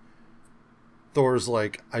 Thor's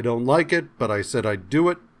like, I don't like it, but I said I'd do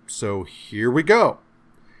it, so here we go.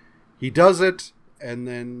 He does it, and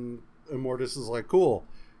then Immortus is like, cool,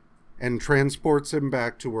 and transports him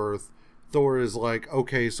back to Earth. Thor is like,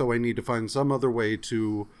 okay, so I need to find some other way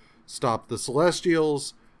to stop the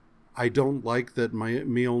Celestials. I don't like that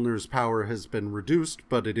Mjolnir's power has been reduced,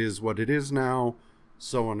 but it is what it is now,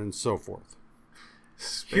 so on and so forth.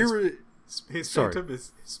 Space Phantom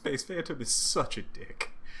is such a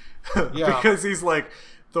dick. Yeah. Because he's like,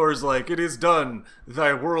 Thor's like, it is done.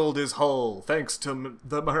 Thy world is whole, thanks to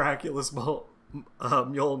the miraculous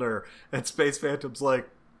Mjolnir. And Space Phantom's like,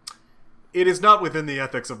 it is not within the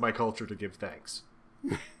ethics of my culture to give thanks.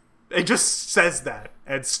 It just says that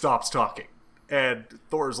and stops talking. And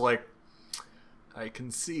Thor's like, I can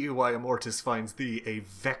see why Immortus finds thee a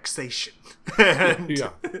vexation. And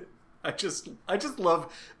yeah. I just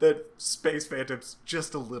love that Space Phantom's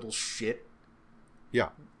just a little shit. Yeah.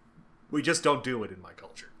 We just don't do it in my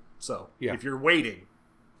culture. So, yeah. If you're waiting,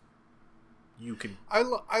 you can... I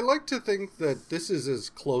like to think that this is as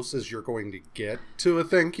close as you're going to get to a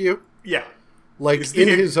thank you. Yeah. Like, in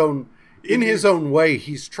his own way,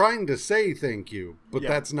 he's trying to say thank you, but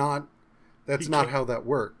that's not how that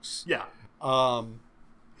works. Yeah.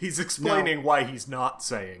 He's explaining why he's not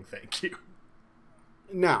saying thank you.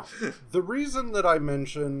 Now, the reason that I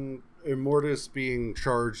mention Immortus being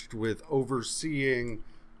charged with overseeing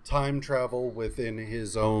time travel within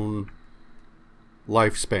his own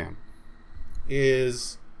lifespan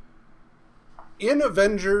is in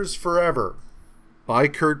Avengers Forever by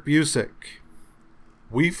Kurt Busiek,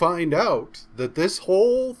 we find out that this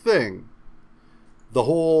whole thing,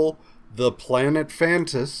 the planet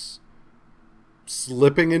Phantus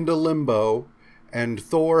slipping into limbo and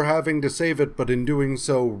Thor having to save it, but in doing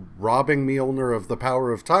so robbing Mjolnir of the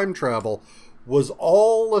power of time travel, was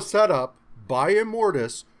all a setup by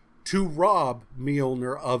Immortus to rob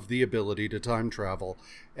Mjolnir of the ability to time travel,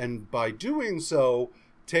 and by doing so,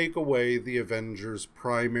 take away the Avengers'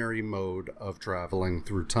 primary mode of traveling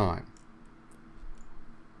through time.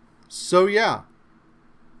 So yeah,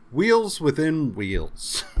 wheels within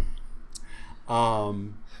wheels.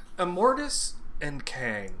 Immortus and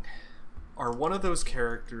Kang are one of those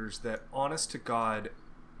characters that, honest to God,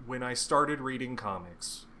 when I started reading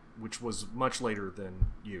comics, which was much later than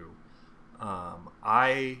you,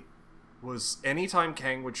 I was, anytime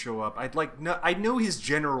Kang would show up, I knew his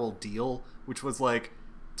general deal, which was like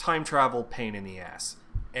time travel pain in the ass,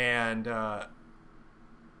 and I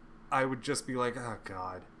would just be like, oh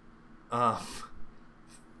god.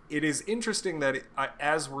 It is interesting that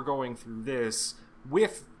as we're going through this,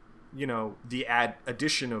 with the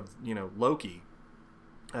addition of Loki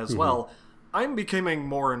as well, I'm becoming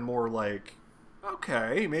more and more like,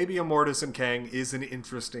 okay, maybe Immortus and Kang is an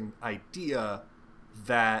interesting idea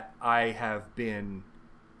that I have been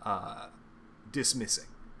dismissing.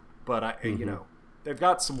 But they've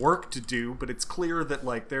got some work to do, but it's clear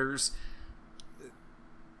that there's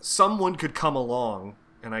someone could come along,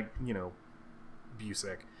 and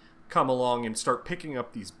Busick, come along and start picking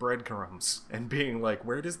up these breadcrumbs and being like,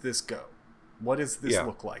 where does this go? What does this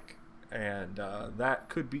look like? And that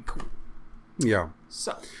could be cool. Yeah.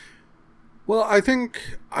 So, well, I think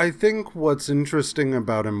what's interesting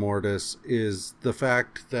about Immortus is the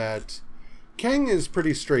fact that Kang is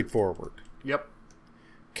pretty straightforward. Yep.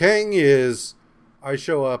 Kang is, I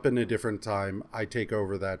show up in a different time, I take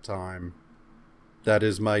over that time. That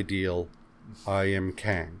is my deal. I am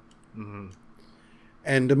Kang. Mm-hmm.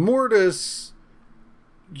 And Immortus,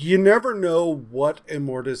 you never know what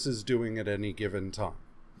Immortus is doing at any given time.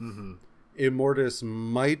 Mm-hmm. Immortus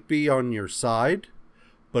might be on your side,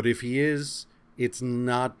 but if he is, it's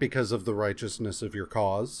not because of the righteousness of your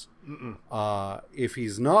cause. If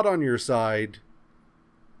he's not on your side,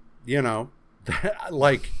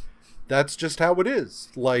 that's just how it is.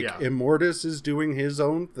 Immortus is doing his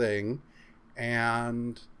own thing,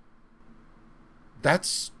 and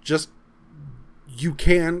that's just, you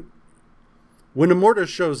can't, when Immortus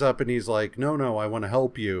shows up and he's like, no, I want to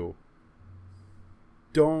help you,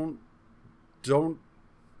 don't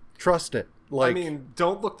trust it.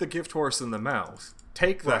 Don't look the gift horse in the mouth.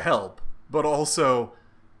 Take the help, but also,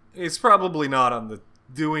 it's probably not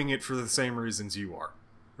doing it for the same reasons you are,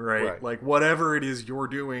 right? Like, whatever it is you're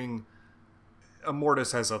doing,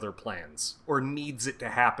 Immortus has other plans, or needs it to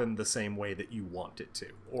happen the same way that you want it to,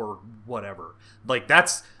 or whatever. Like,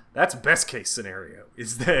 that's best case scenario,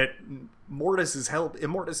 is that Immortus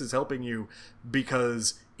is helping you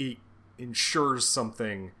because it ensures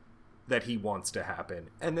something that he wants to happen,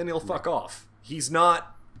 and then he'll fuck off. He's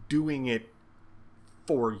not doing it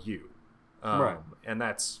for you. And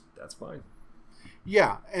that's fine.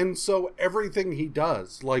 Yeah, and so everything he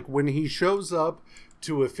does, like when he shows up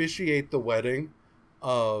to officiate the wedding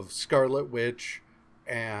of Scarlet Witch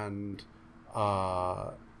and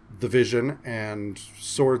the Vision and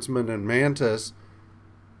Swordsman and Mantis,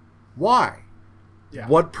 why? Yeah.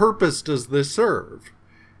 What purpose does this serve?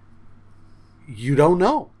 You don't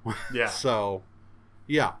know. Yeah. So,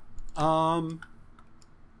 yeah. Top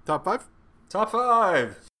 5? Top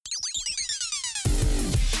 5.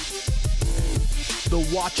 The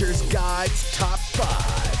Watcher's Guide's Top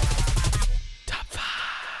 5. Top 5.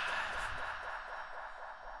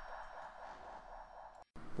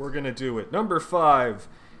 We're gonna do it. Number 5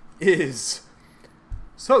 is...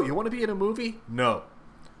 So, you want to be in a movie? No.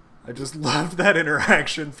 I just love that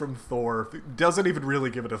interaction from Thor. Doesn't even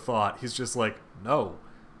really give it a thought. He's just like, no.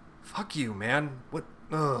 Fuck you, man. What?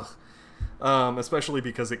 Ugh. Especially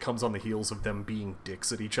because it comes on the heels of them being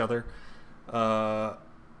dicks at each other.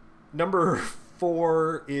 Number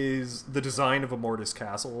 4 is the design of Immortus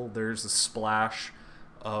Castle. There's a splash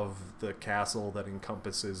of the castle that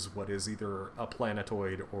encompasses what is either a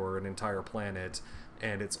planetoid or an entire planet.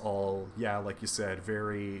 And it's all, like you said,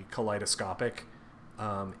 very kaleidoscopic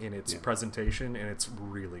in its presentation, and it's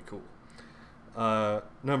really cool.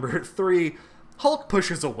 Number 3, Hulk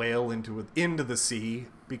pushes a whale into the sea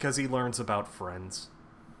because he learns about friends.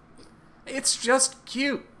 It's just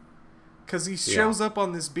cute. Because he shows up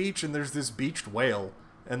on this beach, and there's this beached whale,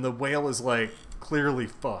 and the whale is, like, clearly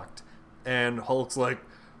fucked. And Hulk's like,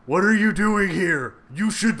 what are you doing here? You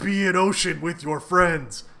should be in ocean with your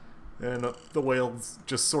friends. And the whale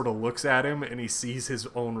just sort of looks at him, and he sees his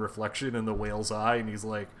own reflection in the whale's eye, and he's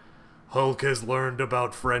like, Hulk has learned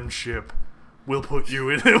about friendship. We'll put you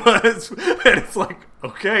in it. And it's like,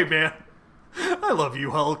 okay, man. I love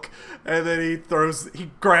you, Hulk. And then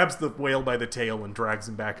he grabs the whale by the tail and drags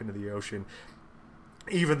him back into the ocean,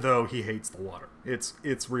 even though he hates the water.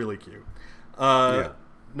 It's really cute.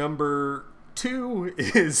 Number 2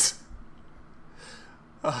 is...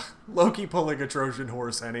 Loki pulling a Trojan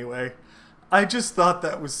horse anyway. I just thought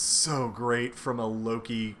that was so great from a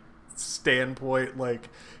Loki standpoint. Like,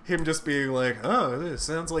 him just being like, oh, it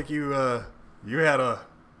sounds like you had a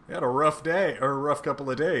rough day, or a rough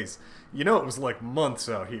couple of days. It was like months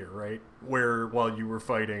out here, right? While you were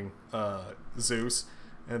fighting Zeus.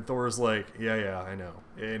 And Thor's like, yeah, I know.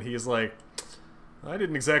 And he's like, I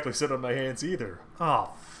didn't exactly sit on my hands either.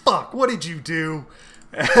 Oh, fuck, what did you do?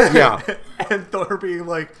 And Thor being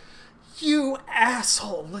like, you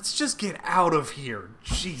asshole, let's just get out of here.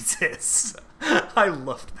 Jesus. I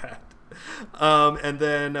loved that. And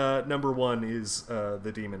then number 1 is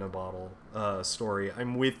the Demon in a Bottle story.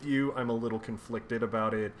 I'm with you. I'm a little conflicted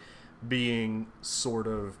about it being sort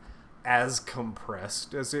of as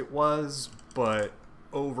compressed as it was, but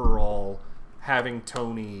overall, having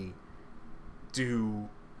Tony do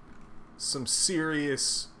some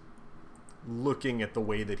serious looking at the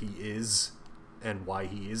way that he is and why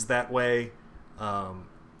he is that way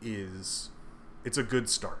is It's a good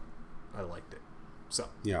start. I liked it. So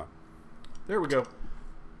Yeah. there we go.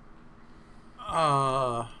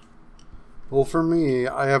 Well, for me,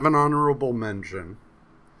 I have an honorable mention,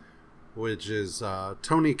 which is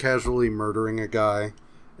Tony casually murdering a guy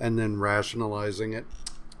and then rationalizing it.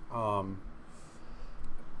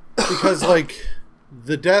 Because, like,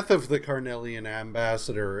 the death of the Carnelian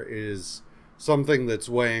ambassador is something that's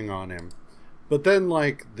weighing on him. But then,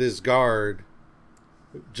 like, this guard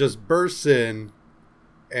just bursts in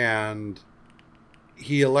and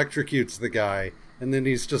he electrocutes the guy, and then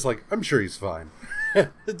he's just like, I'm sure he's fine.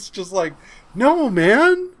 It's just like, no,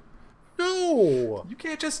 man. No. You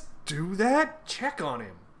can't just do that. Check on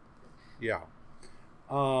him. Yeah.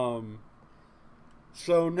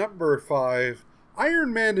 So number 5,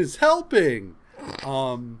 Iron Man is helping.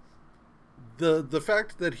 The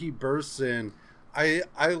fact that he bursts in, I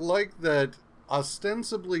like that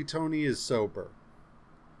ostensibly Tony is sober.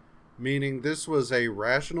 Meaning this was a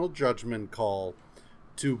rational judgment call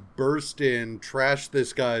to burst in, trash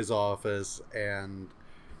this guy's office, and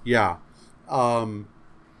yeah.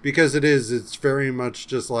 Because it's very much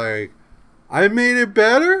just like, I made it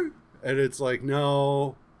better? And it's like,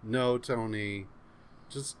 no, Tony,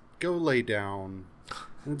 just go lay down.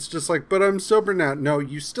 And it's just like, but I'm sober now. No,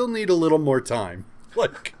 you still need a little more time.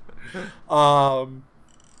 Like,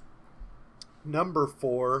 number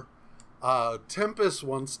 4, Tempest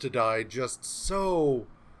wants to die just so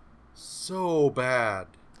bad.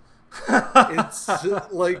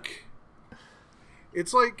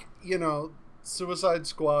 It's like, you know, Suicide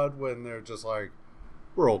Squad when they're just like,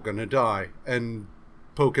 we're all gonna die. And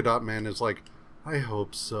Polka Dot Man is like, I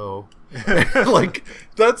hope so. Like,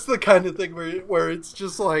 that's the kind of thing where it's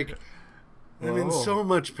just like, I'm in so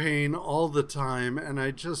much pain all the time and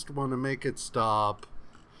I just want to make it stop.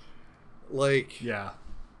 Like, yeah.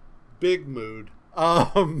 Big mood.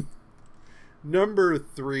 Number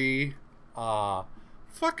 3,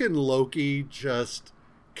 fucking Loki just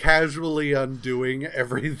casually undoing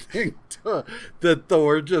everything that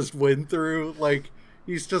Thor just went through. Like,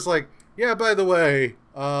 he's just like, yeah, by the way,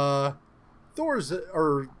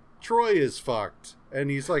 Troy is fucked.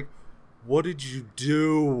 And he's like, what did you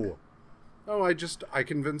do? Oh, I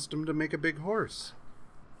convinced him to make a big horse.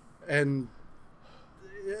 And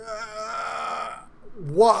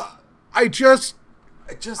what? I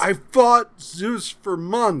fought Zeus for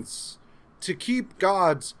months to keep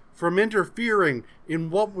gods from interfering in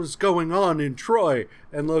what was going on in Troy.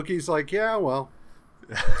 And Loki's like, yeah, well.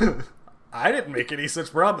 I didn't make any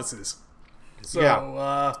such promises. So,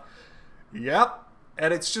 yeah. Yep.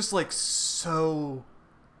 And it's just like, so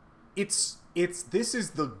this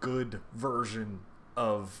is the good version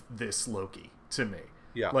of this Loki to me.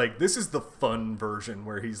 Yeah. Like, this is the fun version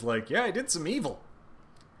where he's like, yeah, I did some evil.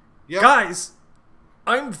 Yeah. Guys,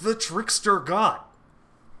 I'm the trickster god.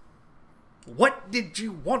 What did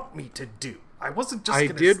you want me to do? I wasn't just I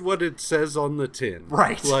did what it says on the tin.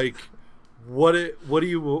 Right. Like, what do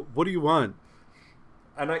you want?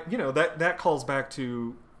 And that calls back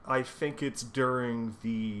to, I think it's during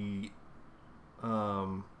the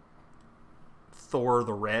Thor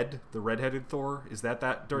the redheaded Thor. Is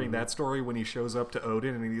that during that story when he shows up to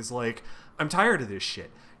Odin and he's like, I'm tired of this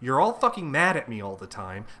shit. You're all fucking mad at me all the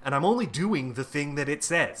time, and I'm only doing the thing that it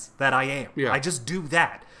says that I am. Yeah. I just do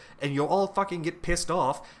that. And you'll all fucking get pissed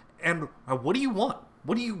off, and what do you want?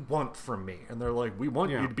 What do you want from me? And they're like, we want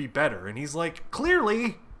you to be better. And he's like,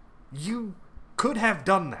 clearly, you could have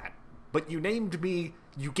done that, but you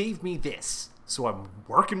gave me this, so I'm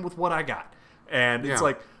working with what I got. And it's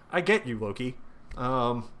like, I get you, Loki.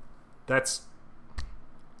 That's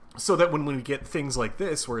so that when we get things like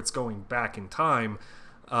this where it's going back in time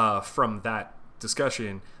from that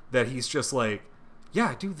discussion, that he's just like,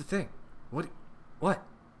 yeah, do the thing. What?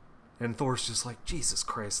 And Thor's just like, Jesus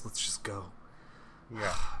Christ, let's just go.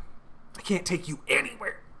 Yeah. I can't take you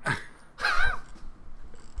anywhere.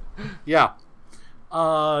 Yeah.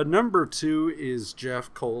 Number 2 is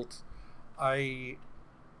Jeff Colt. I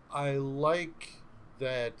like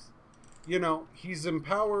that, you know, he's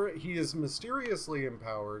empowered, he is mysteriously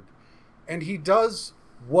empowered, and he does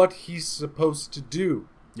what he's supposed to do.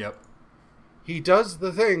 Yep. He does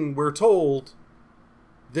the thing we're told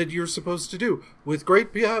that you're supposed to do. With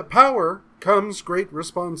great power comes great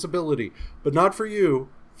responsibility. But not for you.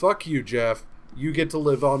 Fuck you, Jeff. You get to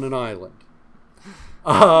live on an island.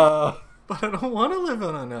 But I don't want to live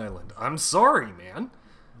on an island. I'm sorry, man.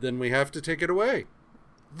 Then we have to take it away.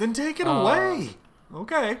 Then take it away.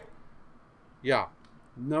 Okay. Yeah.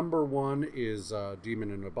 Number 1 is Demon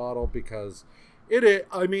in a Bottle, because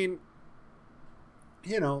I mean,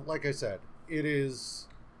 you know, like I said, it is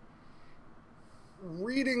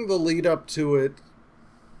reading the lead up to it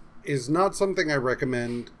is not something I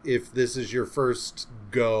recommend if this is your first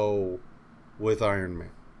go with Iron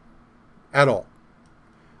Man. At all.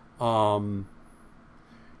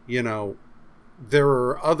 You know, there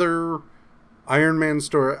are other Iron Man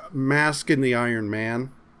story. Mask in the Iron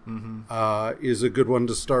Man is a good one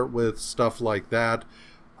to start with, stuff like that.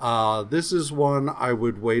 This is one I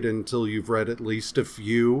would wait until you've read at least a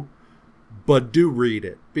few, but do read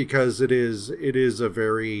it, because it is a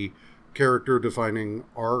very character defining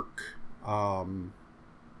arc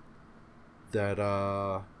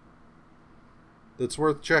that's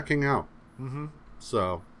worth checking out.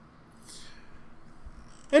 So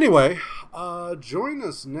anyway, join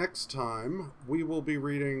us next time. We will be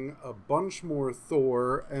reading a bunch more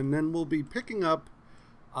Thor, and then we'll be picking up,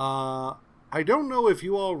 I don't know if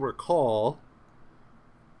you all recall,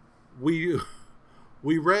 we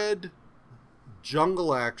read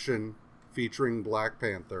Jungle Action featuring Black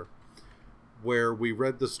Panther, where we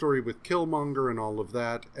read the story with Killmonger and all of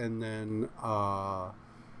that, and then,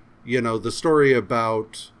 the story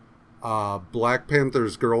about Black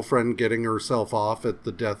Panther's girlfriend getting herself off at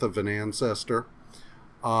the death of an ancestor,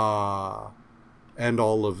 and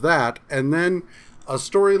all of that. And then a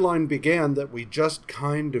storyline began that we just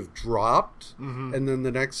kind of dropped, and then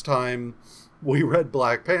the next time we read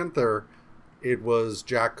Black Panther, it was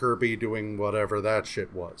Jack Kirby doing whatever that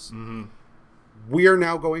shit was. We are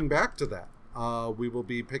now going back to that. We will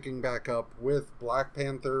be picking back up with Black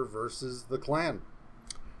Panther versus the Klan.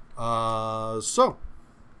 So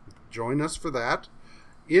join us for that.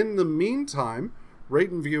 In the meantime,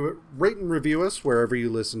 rate and review us wherever you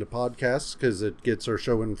listen to podcasts, because it gets our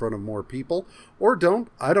show in front of more people. Or don't.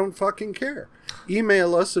 I don't fucking care.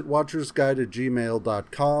 Email us at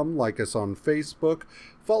watchersguide@gmail.com. Like us on Facebook.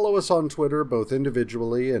 Follow us on Twitter, both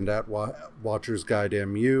individually and at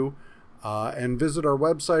watchersguidemu. And visit our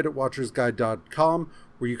website at watchersguide.com,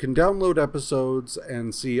 where you can download episodes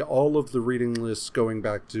and see all of the reading lists going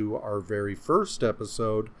back to our very first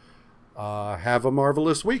episode. Have a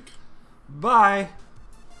marvelous week. Bye.